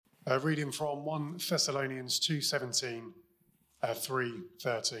Reading from 1 Thessalonians 2:17,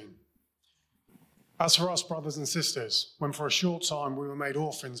 3:13. As for us, brothers and sisters, when for a short time we were made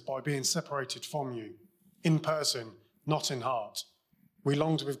orphans by being separated from you, in person, not in heart, we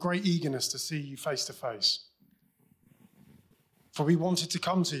longed with great eagerness to see you face to face. For we wanted to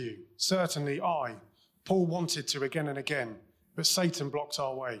come to you, certainly Paul wanted to again and again, but Satan blocked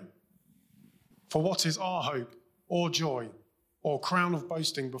our way. For what is our hope or joy or crown of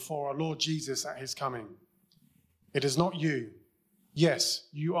boasting before our Lord Jesus at his coming? It is not you. Yes,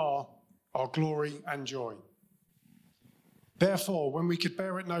 you are our glory and joy. Therefore, when we could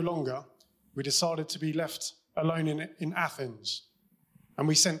bear it no longer, we decided to be left alone in Athens. And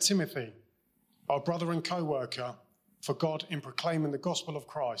we sent Timothy, our brother and co-worker, for God in proclaiming the gospel of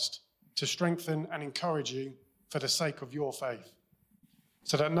Christ, to strengthen and encourage you for the sake of your faith,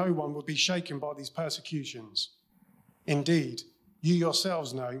 so that no one would be shaken by these persecutions. Indeed, you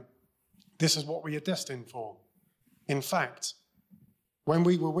yourselves know this is what we are destined for. In fact, when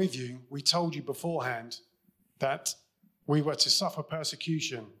we were with you, we told you beforehand that we were to suffer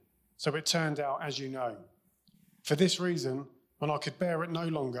persecution, so it turned out as you know. For this reason, when I could bear it no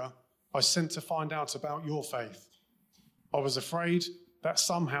longer, I sent to find out about your faith. I was afraid that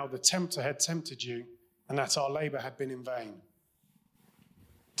somehow the tempter had tempted you and that our labor had been in vain.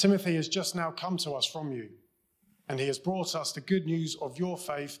 Timothy has just now come to us from you, and he has brought us the good news of your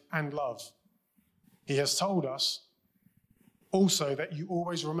faith and love. He has told us also that you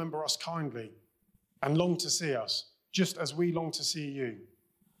always remember us kindly and long to see us, just as we long to see you.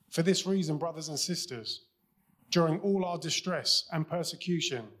 For this reason, brothers and sisters, during all our distress and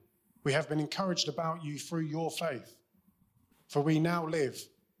persecution, we have been encouraged about you through your faith. For we now live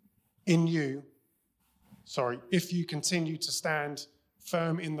in you, if you continue to stand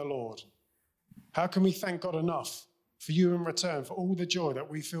firm in the Lord. How can we thank God enough for you in return for all the joy that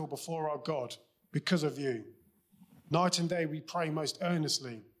we feel before our God because of you? Night and day we pray most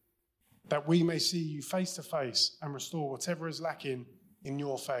earnestly that we may see you face to face and restore whatever is lacking in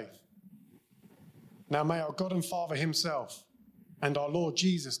your faith. Now may our God and Father himself and our Lord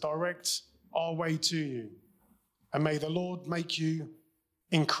Jesus direct our way to you. And may the Lord make you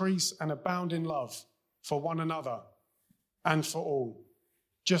increase and abound in love for one another and for all,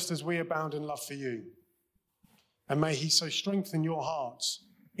 just as we abound in love for you. And may he so strengthen your hearts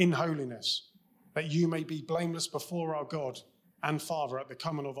in holiness, that you may be blameless before our God and Father at the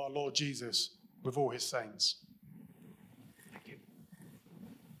coming of our Lord Jesus with all his saints. Thank you.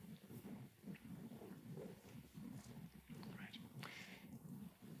 Right.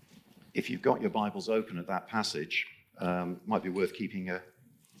 If you've got your Bibles open at that passage, might be worth keeping a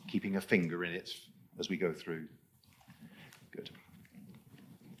finger in it as we go through. Good.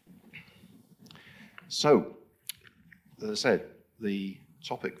 So, as I said, the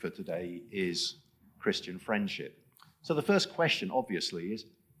topic for today is Christian friendship. So the first question, obviously, is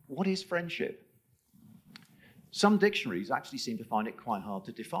what is friendship? Some dictionaries actually seem to find it quite hard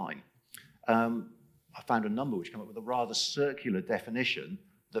to define. I found a number which come up with a rather circular definition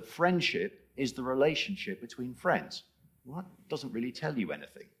that friendship is the relationship between friends. Well, that doesn't really tell you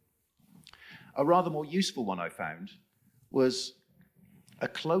anything. A rather more useful one I found was a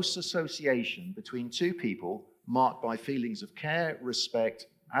close association between two people marked by feelings of care, respect,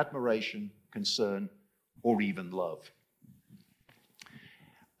 admiration, concern, or even love.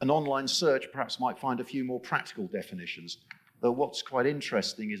 An online search perhaps might find a few more practical definitions, though what's quite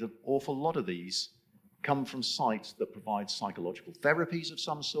interesting is an awful lot of these come from sites that provide psychological therapies of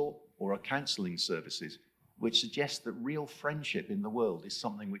some sort or are counselling services, which suggest that real friendship in the world is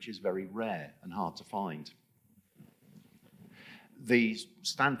something which is very rare and hard to find. The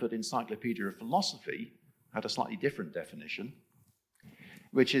Stanford Encyclopedia of Philosophy had a slightly different definition,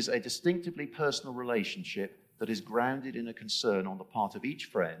 which is a distinctively personal relationship that is grounded in a concern on the part of each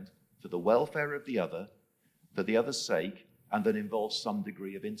friend for the welfare of the other, for the other's sake, and that involves some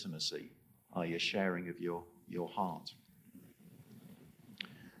degree of intimacy, i.e. a sharing of your heart.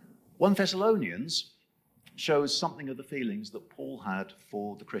 1 Thessalonians shows something of the feelings that Paul had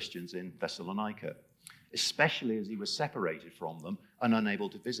for the Christians in Thessalonica, especially as he was separated from them and unable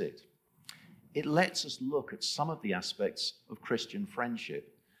to visit. It lets us look at some of the aspects of Christian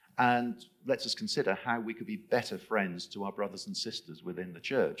friendship and lets us consider how we could be better friends to our brothers and sisters within the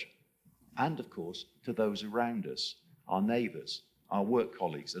church, and of course to those around us, our neighbours, our work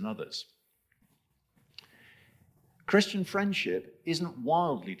colleagues and others. Christian friendship isn't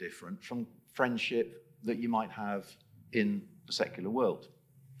wildly different from friendship that you might have in the secular world.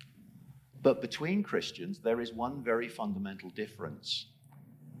 But between Christians, there is one very fundamental difference.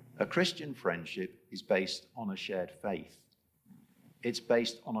 A Christian friendship is based on a shared faith. It's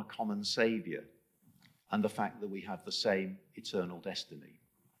based on a common Saviour and the fact that we have the same eternal destiny.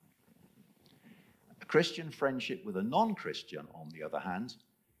 A Christian friendship with a non-Christian, on the other hand,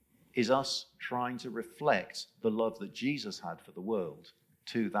 is us trying to reflect the love that Jesus had for the world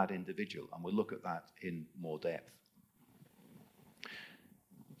to that individual. And we'll look at that in more depth.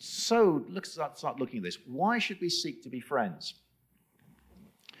 So let's start looking at this. Why should we seek to be friends?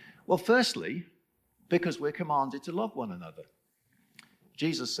 Well, firstly, because we're commanded to love one another.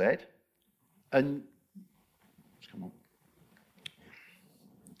 Jesus said, and come on,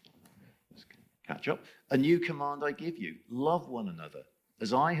 let's catch up. A new command I give you, love one another.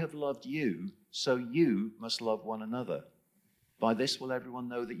 As I have loved you, so you must love one another. By this will everyone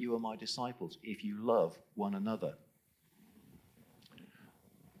know that you are my disciples, if you love one another.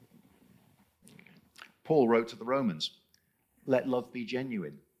 Paul wrote to the Romans, let love be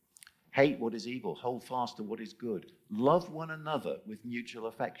genuine. Hate what is evil, hold fast to what is good. Love one another with mutual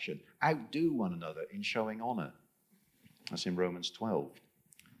affection. Outdo one another in showing honor. That's in Romans 12.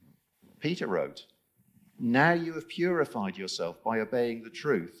 Peter wrote, now you have purified yourself by obeying the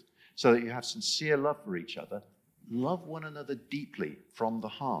truth, so that you have sincere love for each other. Love one another deeply from the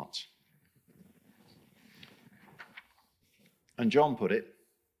heart. And John put it,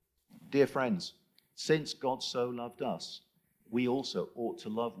 dear friends, since God so loved us, we also ought to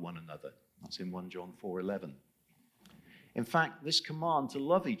love one another. That's in 1 John 4:11. In fact, this command to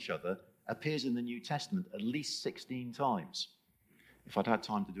love each other appears in the New Testament at least 16 times. If I'd had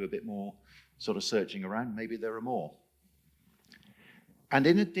time to do a bit more sort of searching around, maybe there are more. And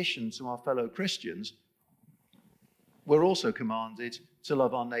in addition to our fellow Christians, we're also commanded to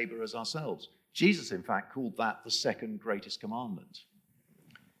love our neighbor as ourselves. Jesus, in fact, called that the second greatest commandment.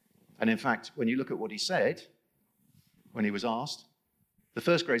 And in fact, when you look at what he said, when he was asked, the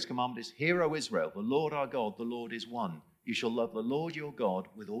first greatest commandment is, hear, O Israel, the Lord our God, the Lord is one. You shall love the Lord your God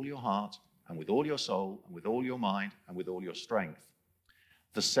with all your heart and with all your soul and with all your mind and with all your strength.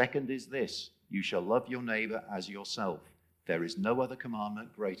 The second is this, you shall love your neighbor as yourself. There is no other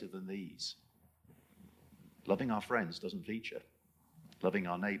commandment greater than these. Loving our friends doesn't feature. Loving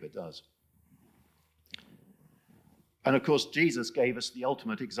our neighbor does. And of course, Jesus gave us the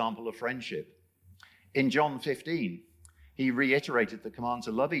ultimate example of friendship. In John 15, he reiterated the command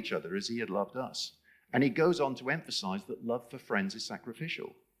to love each other as he had loved us. And he goes on to emphasize that love for friends is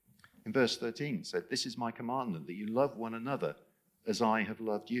sacrificial. In verse 13, it said, this is my commandment, that you love one another as I have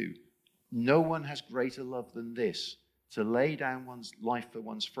loved you. No one has greater love than this, to lay down one's life for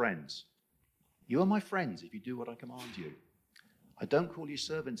one's friends. You are my friends if you do what I command you. I don't call you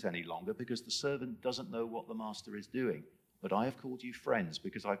servants any longer because the servant doesn't know what the master is doing. But I have called you friends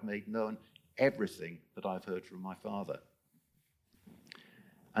because I've made known everything that I've heard from my Father.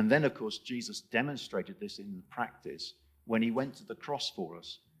 And then, of course, Jesus demonstrated this in practice when he went to the cross for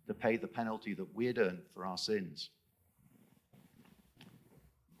us to pay the penalty that we had earned for our sins.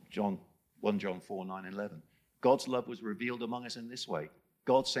 1 John 4, 9, 11. God's love was revealed among us in this way.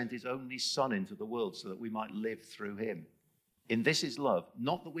 God sent his only Son into the world so that we might live through him. In this is love,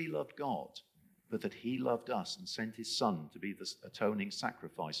 not that we loved God, but that he loved us and sent his Son to be the atoning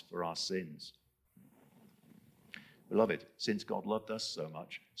sacrifice for our sins. Beloved, since God loved us so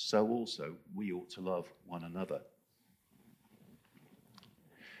much, so also we ought to love one another.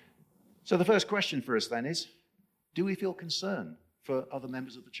 So the first question for us then is, do we feel concern for other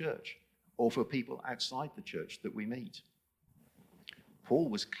members of the church or for people outside the church that we meet? Paul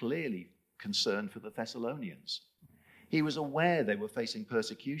was clearly concerned for the Thessalonians. He was aware they were facing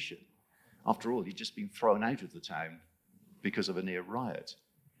persecution. After all, he'd just been thrown out of the town because of a near riot.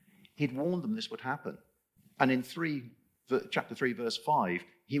 He'd warned them this would happen. And in chapter 3, verse 5,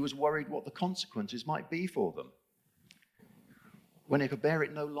 he was worried what the consequences might be for them. When he could bear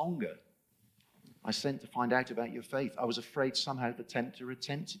it no longer, I sent to find out about your faith. I was afraid somehow the tempter had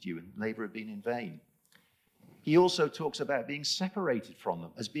tempted you and labor had been in vain. He also talks about being separated from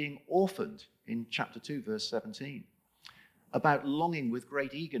them, as being orphaned in chapter 2, verse 17. About longing with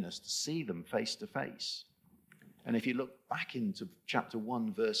great eagerness to see them face to face. And if you look back into chapter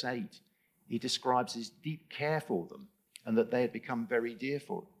 1, verse 8, he describes his deep care for them and that they had become very dear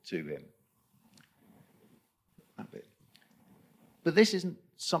to him. That bit. But this isn't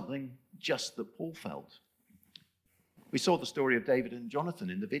something just that Paul felt. We saw the story of David and Jonathan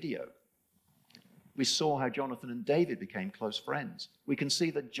in the video. We saw how Jonathan and David became close friends. We can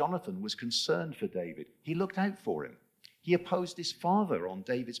see that Jonathan was concerned for David. He looked out for him. He opposed his father on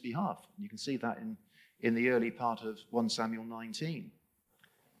David's behalf. You can see that in the early part of 1 Samuel 19.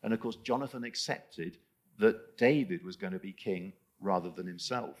 And of course, Jonathan accepted that David was going to be king rather than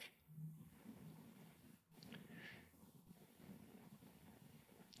himself.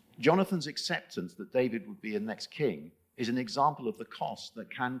 Jonathan's acceptance that David would be a next king is an example of the cost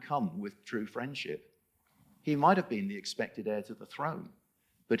that can come with true friendship. He might have been the expected heir to the throne,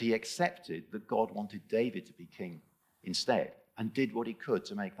 but he accepted that God wanted David to be king instead and did what he could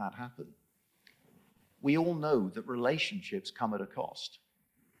to make that happen. We all know that relationships come at a cost.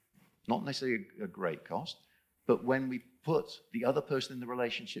 Not necessarily a great cost, but when we put the other person in the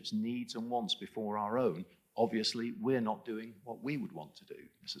relationship's needs and wants before our own, obviously we're not doing what we would want to do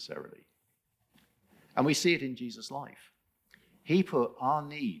necessarily. And we see it in Jesus' life. He put our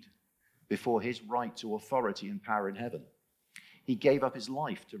need before his right to authority and power in heaven. He gave up his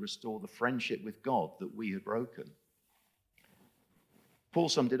life to restore the friendship with God that we had broken. Paul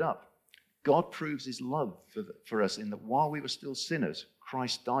summed it up. God proves his love for us in that while we were still sinners,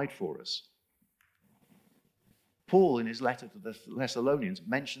 Christ died for us. Paul, in his letter to the Thessalonians,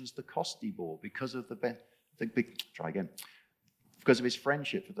 mentions the cost he bore because of because of his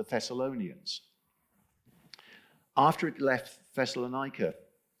friendship for the Thessalonians. After he left Thessalonica,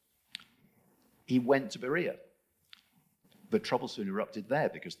 he went to Berea. But trouble soon erupted there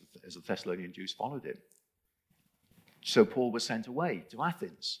because as the Thessalonian Jews followed him. So Paul was sent away to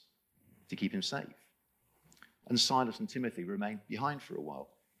Athens to keep him safe. And Silas and Timothy remained behind for a while.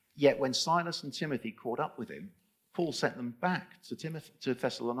 Yet when Silas and Timothy caught up with him, Paul sent them back to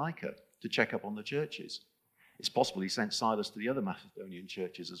Thessalonica to check up on the churches. It's possible he sent Silas to the other Macedonian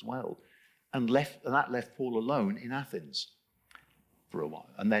churches as well, and that left Paul alone in Athens for a while,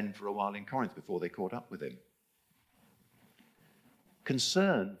 and then for a while in Corinth before they caught up with him.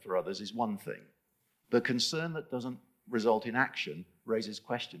 Concern for others is one thing, but concern that doesn't result in action raises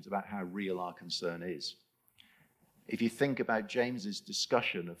questions about how real our concern is. If you think about James's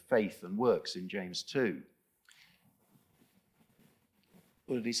discussion of faith and works in James 2,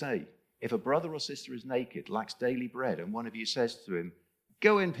 what did he say? If a brother or sister is naked, lacks daily bread, and one of you says to him,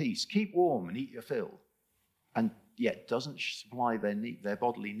 "Go in peace, keep warm and eat your fill," and yet doesn't supply their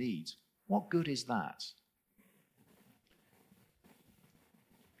bodily needs, what good is that?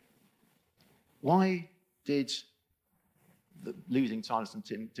 Why did losing Silas and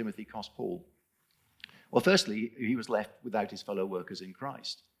Timothy cost Paul? Well, firstly, he was left without his fellow workers in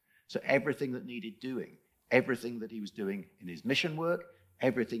Christ. So everything that needed doing, everything that he was doing in his mission work,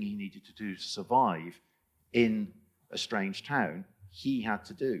 everything he needed to do to survive in a strange town, he had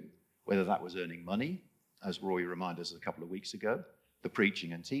to do. Whether that was earning money, as Roy reminded us a couple of weeks ago, the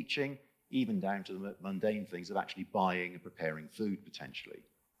preaching and teaching, even down to the mundane things of actually buying and preparing food potentially.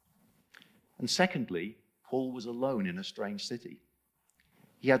 And secondly, Paul was alone in a strange city.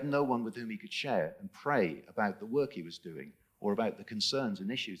 He had no one with whom he could share and pray about the work he was doing or about the concerns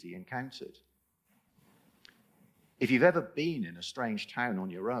and issues he encountered. If you've ever been in a strange town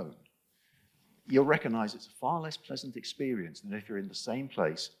on your own, you'll recognize it's a far less pleasant experience than if you're in the same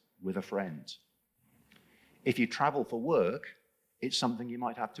place with a friend. If you travel for work, it's something you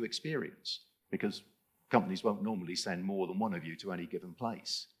might have to experience because companies won't normally send more than one of you to any given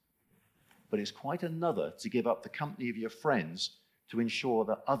place. But it's quite another to give up the company of your friends to ensure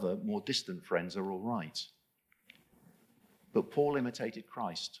that other, more distant friends are all right. But Paul imitated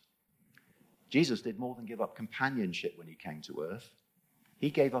Christ. Jesus did more than give up companionship when he came to earth. He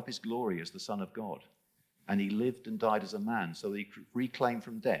gave up his glory as the Son of God, and he lived and died as a man so that he could reclaim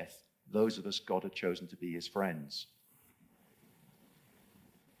from death those of us God had chosen to be his friends.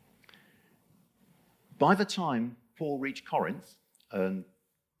 By the time Paul reached Corinth, and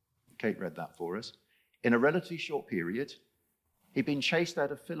Kate read that for us, in a relatively short period, he'd been chased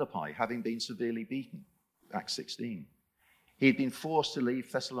out of Philippi, having been severely beaten, Acts 16. He had been forced to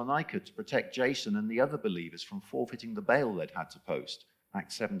leave Thessalonica to protect Jason and the other believers from forfeiting the bail they'd had to post,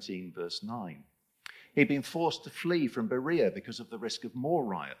 Acts 17, verse 9. He'd been forced to flee from Berea because of the risk of more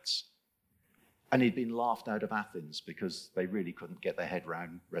riots. And he'd been laughed out of Athens because they really couldn't get their head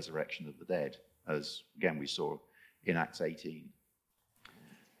around resurrection of the dead, as again we saw in Acts 18.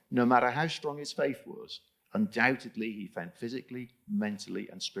 No matter how strong his faith was, undoubtedly he felt physically, mentally,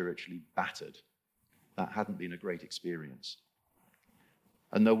 and spiritually battered. That hadn't been a great experience.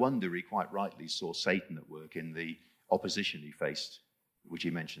 And no wonder he quite rightly saw Satan at work in the opposition he faced, which he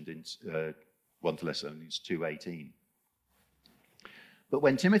mentioned in 1 Thessalonians 2:18. But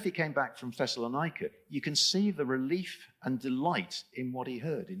when Timothy came back from Thessalonica, you can see the relief and delight in what he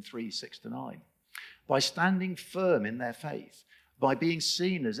heard in 3:6-9. By standing firm in their faith, by being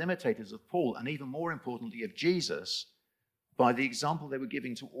seen as imitators of Paul, and even more importantly of Jesus, by the example they were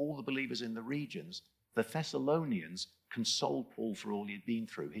giving to all the believers in the regions, the Thessalonians consoled Paul for all he had been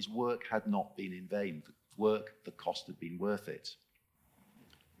through. His work had not been in vain. The cost had been worth it.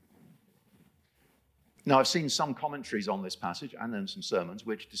 Now, I've seen some commentaries on this passage and then some sermons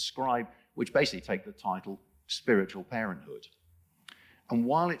which basically take the title spiritual parenthood. And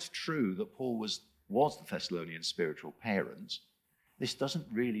while it's true that Paul was the Thessalonian spiritual parent, this doesn't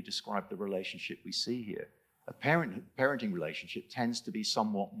really describe the relationship we see here. A parenting relationship tends to be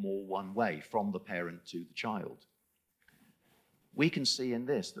somewhat more one way, from the parent to the child. We can see in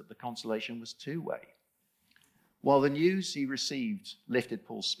this that the consolation was two-way. While the news he received lifted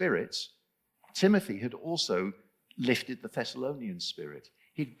Paul's spirits, Timothy had also lifted the Thessalonian spirit.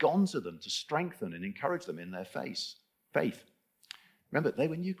 He'd gone to them to strengthen and encourage them in their faith. Remember, they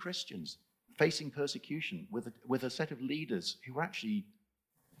were new Christians facing persecution with a set of leaders who were actually,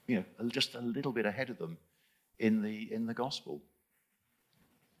 just a little bit ahead of them in the gospel.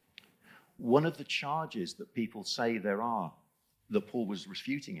 One of the charges that people say that Paul was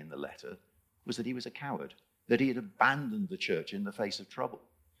refuting in the letter was that he was a coward, that he had abandoned the church in the face of trouble.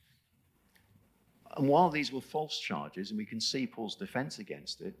 And while these were false charges, and we can see Paul's defense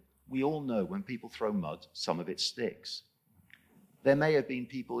against it, we all know when people throw mud, some of it sticks. There may have been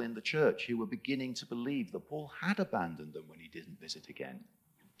people in the church who were beginning to believe that Paul had abandoned them when he didn't visit again.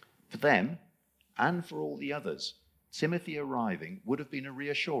 For them, and for all the others, Timothy arriving would have been a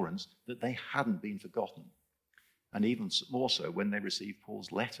reassurance that they hadn't been forgotten, and even more so when they received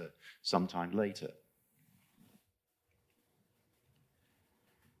Paul's letter sometime later.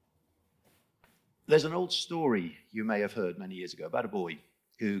 There's an old story you may have heard many years ago about a boy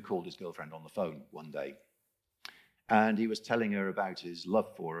who called his girlfriend on the phone one day. And he was telling her about his love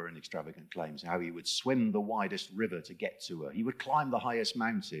for her and extravagant claims, how he would swim the widest river to get to her. He would climb the highest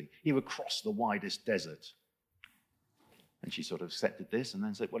mountain. He would cross the widest desert. And she sort of accepted this and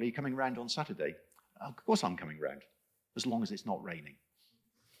then said, well, are you coming round on Saturday? Of course I'm coming round, as long as it's not raining.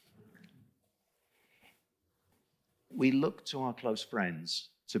 We look to our close friends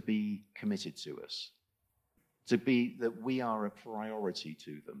to be committed to us, to be that we are a priority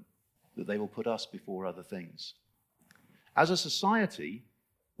to them, that they will put us before other things. As a society,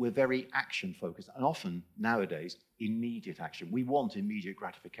 we're very action-focused, and often, nowadays, immediate action. We want immediate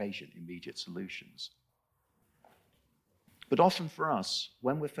gratification, immediate solutions. But often for us,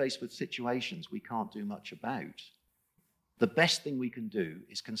 when we're faced with situations we can't do much about, the best thing we can do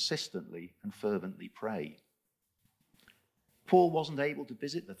is consistently and fervently pray. Paul wasn't able to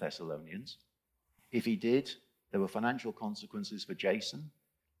visit the Thessalonians. If he did, there were financial consequences for Jason.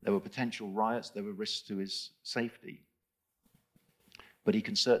 There were potential riots. There were risks to his safety. But he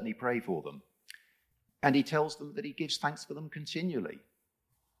can certainly pray for them. And he tells them that he gives thanks for them continually,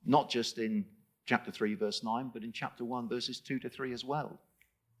 not just in chapter 3, verse 9, but in chapter 1, verses 2 to 3 as well.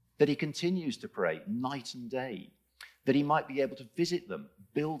 That he continues to pray night and day, that he might be able to visit them,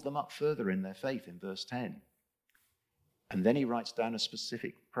 build them up further in their faith in verse 10. And then he writes down a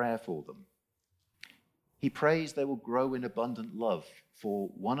specific prayer for them. He prays they will grow in abundant love for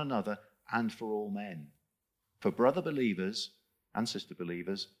one another and for all men, for brother believers and sister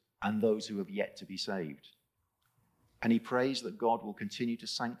believers, and those who have yet to be saved. And he prays that God will continue to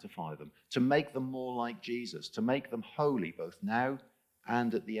sanctify them, to make them more like Jesus, to make them holy both now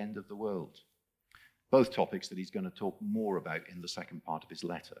and at the end of the world. Both topics that he's going to talk more about in the second part of his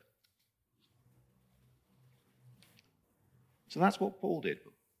letter. So that's what Paul did.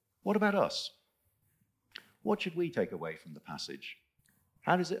 What about us? What should we take away from the passage?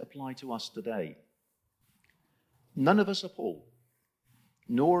 How does it apply to us today? None of us are Paul,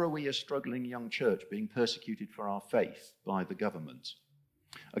 nor are we a struggling young church being persecuted for our faith by the government.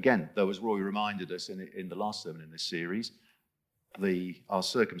 Again, though, as Roy reminded us in the last sermon in this series, our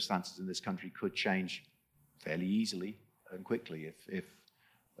circumstances in this country could change fairly easily and quickly if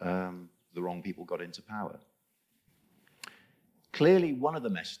the wrong people got into power. Clearly, one of the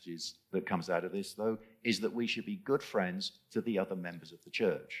messages that comes out of this, though, is that we should be good friends to the other members of the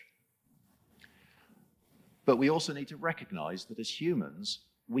church. But we also need to recognize that as humans,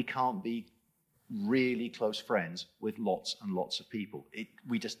 we can't be really close friends with lots and lots of people.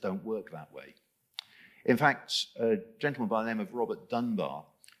 We just don't work that way. In fact, a gentleman by the name of Robert Dunbar,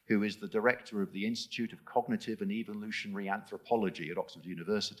 who is the director of the Institute of Cognitive and Evolutionary Anthropology at Oxford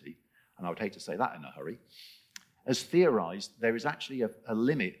University, and I would hate to say that in a hurry, has theorized there is actually a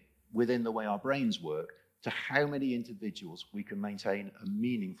limit within the way our brains work to how many individuals we can maintain a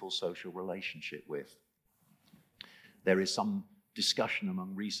meaningful social relationship with. There is some discussion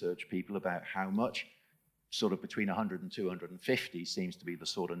among research people about how much, sort of between 100 and 250 seems to be the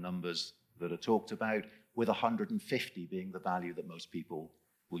sort of numbers that are talked about, with 150 being the value that most people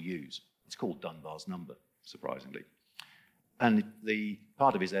will use. It's called Dunbar's number, surprisingly. And the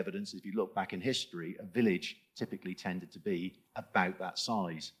part of his evidence, if you look back in history, a village typically tended to be about that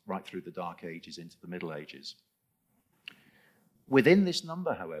size, right through the Dark Ages into the Middle Ages. Within this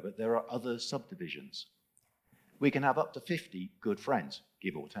number, however, there are other subdivisions. We can have up to 50 good friends,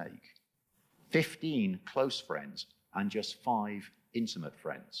 give or take, 15 close friends, and just 5 intimate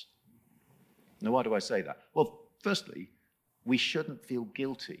friends. Now, why do I say that? Well, firstly, we shouldn't feel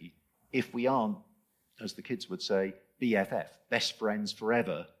guilty if we aren't, as the kids would say, BFF, best friends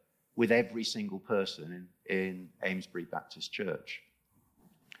forever, with every single person in Amesbury Baptist Church.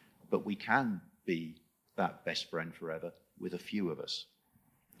 But we can be that best friend forever with a few of us.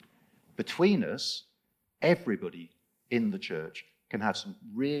 Between us, everybody in the church can have some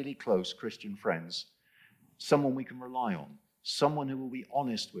really close Christian friends, someone we can rely on, someone who will be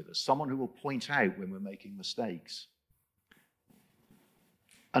honest with us, someone who will point out when we're making mistakes.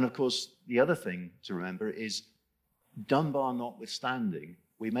 And of course, the other thing to remember is, Dunbar notwithstanding,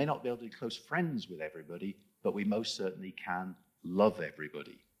 we may not be able to be close friends with everybody, but we most certainly can love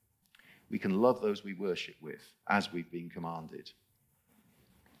everybody. We can love those we worship with, as we've been commanded.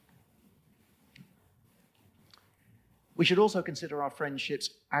 We should also consider our friendships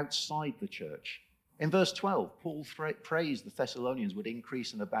outside the church. In verse 12, Paul prays the Thessalonians would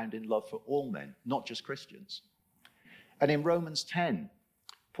increase and abound in love for all men, not just Christians. And in Romans 10,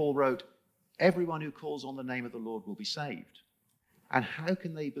 Paul wrote, "Everyone who calls on the name of the Lord will be saved." And how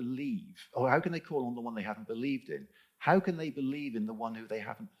can they believe, or how can they call on the one they haven't believed in? How can they believe in the one who they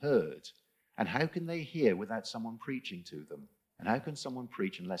haven't heard? And how can they hear without someone preaching to them? And how can someone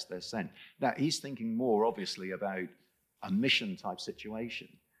preach unless they're sent? Now, he's thinking more, obviously, about a mission-type situation.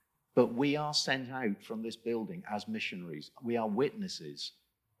 But we are sent out from this building as missionaries. We are witnesses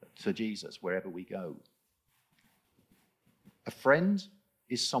to Jesus wherever we go. A friend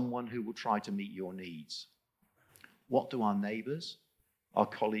is someone who will try to meet your needs. What do our neighbors, our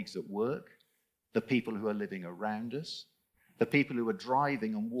colleagues at work, the people who are living around us, the people who are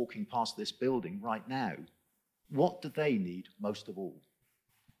driving and walking past this building right now, what do they need most of all?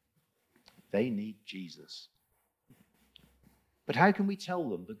 They need Jesus. But how can we tell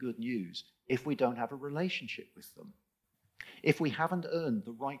them the good news if we don't have a relationship with them? If we haven't earned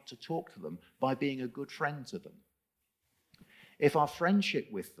the right to talk to them by being a good friend to them? If our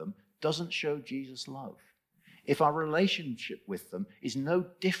friendship with them doesn't show Jesus' love? If our relationship with them is no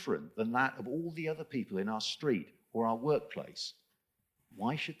different than that of all the other people in our street or our workplace,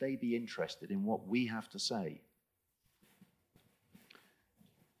 why should they be interested in what we have to say?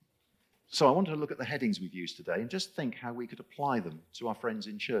 So I want to look at the headings we've used today and just think how we could apply them to our friends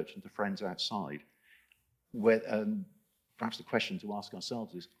in church and to friends outside. Perhaps the question to ask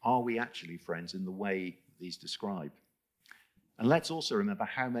ourselves is, are we actually friends in the way these describe? And let's also remember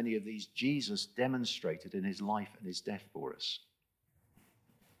how many of these Jesus demonstrated in his life and his death for us.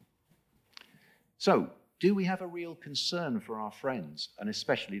 So, do we have a real concern for our friends and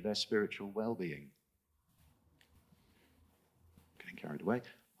especially their spiritual well-being? Getting carried away.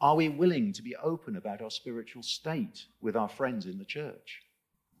 Are we willing to be open about our spiritual state with our friends in the church?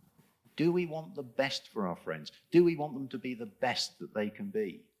 Do we want the best for our friends? Do we want them to be the best that they can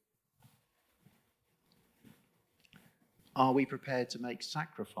be? Are we prepared to make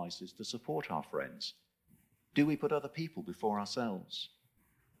sacrifices to support our friends? Do we put other people before ourselves?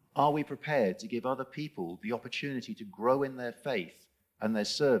 Are we prepared to give other people the opportunity to grow in their faith and their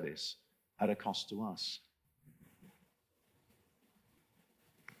service at a cost to us?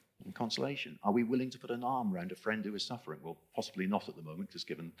 And consolation. Are we willing to put an arm around a friend who is suffering? Well, possibly not at the moment, just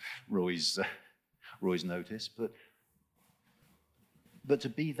given Roy's notice, but to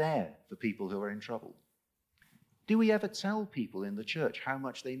be there for people who are in trouble. Do we ever tell people in the church how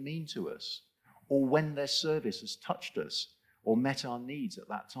much they mean to us, or when their service has touched us or met our needs at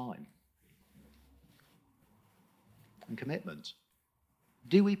that time? And commitment.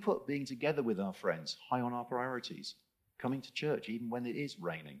 Do we put being together with our friends high on our priorities, coming to church even when it is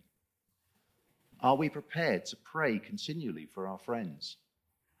raining? Are we prepared to pray continually for our friends?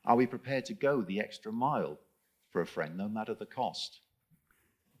 Are we prepared to go the extra mile for a friend, no matter the cost?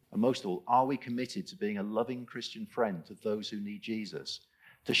 And most of all, are we committed to being a loving Christian friend to those who need Jesus,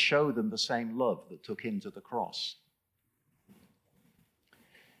 to show them the same love that took him to the cross?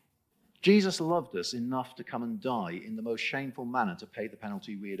 Jesus loved us enough to come and die in the most shameful manner to pay the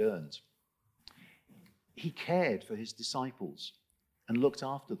penalty we had earned. He cared for his disciples and looked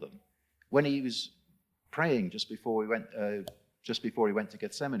after them. When he was praying just before he went to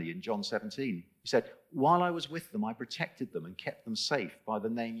Gethsemane in John 17, he said, "While I was with them, I protected them and kept them safe by the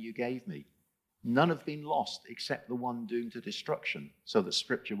name you gave me. None have been lost except the one doomed to destruction, so that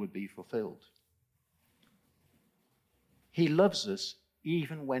Scripture would be fulfilled." He loves us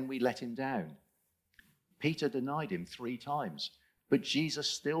even when we let him down. Peter denied him 3 times, but Jesus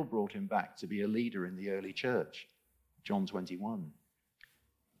still brought him back to be a leader in the early church. John 21.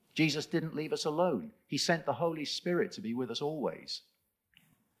 Jesus didn't leave us alone. He sent the Holy Spirit to be with us always.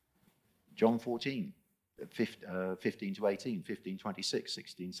 John 14, 15 to 18, 15, 26,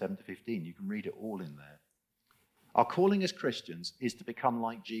 16, 7 to 15. You can read it all in there. Our calling as Christians is to become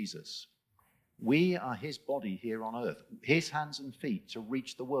like Jesus. We are his body here on earth, his hands and feet to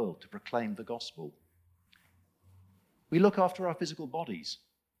reach the world, to proclaim the gospel. We look after our physical bodies.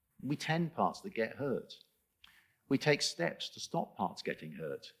 We tend parts that get hurt. We take steps to stop parts getting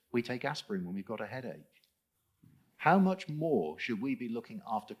hurt. We take aspirin when we've got a headache. How much more should we be looking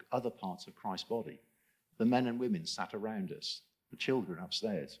after other parts of Christ's body? The men and women sat around us, the children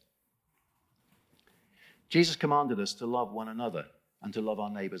upstairs. Jesus commanded us to love one another and to love our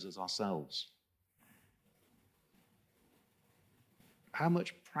neighbours as ourselves. How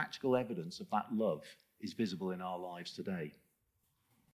much practical evidence of that love is visible in our lives today?